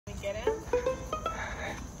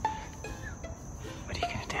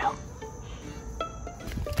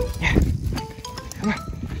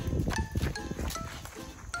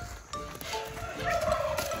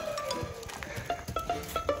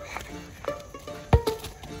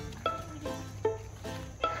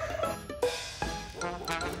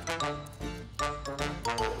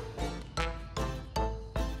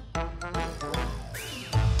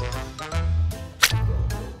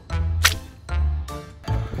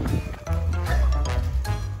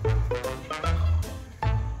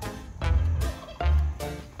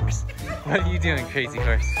What are you doing, crazy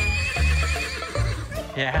horse?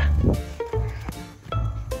 Yeah?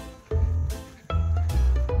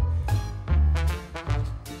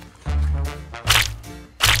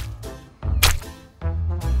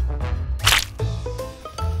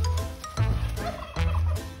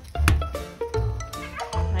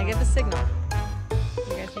 I give a signal.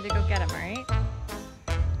 You guys need to go get him, alright?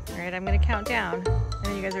 Alright, I'm gonna count down, and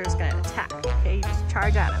then you guys are just gonna attack. Okay, you just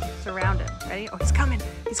charge at him, surround him. Ready? Oh, he's coming!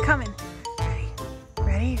 He's coming! Ready?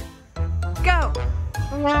 Ready? Go!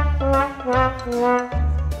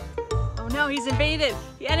 Oh no, he's invaded!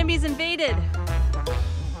 The enemy's invaded!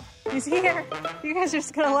 He's here! You guys are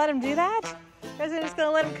just gonna let him do that? You guys are just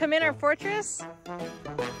gonna let him come in our fortress?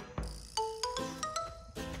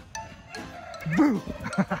 Boo!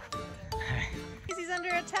 He's under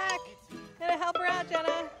attack! Gotta help her out,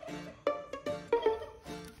 Jenna!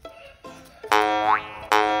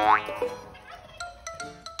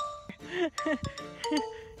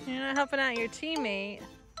 You're not helping out your teammate.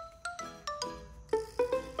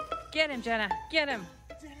 Get him, Jenna! Get him!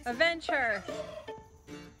 Avenge her!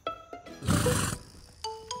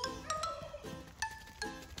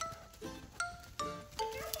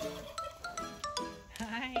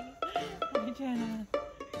 Hi! Hi, Jenna!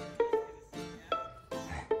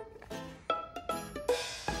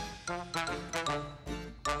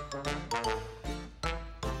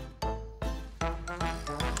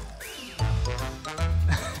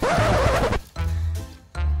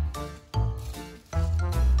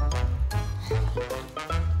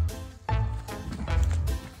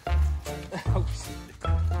 Oops.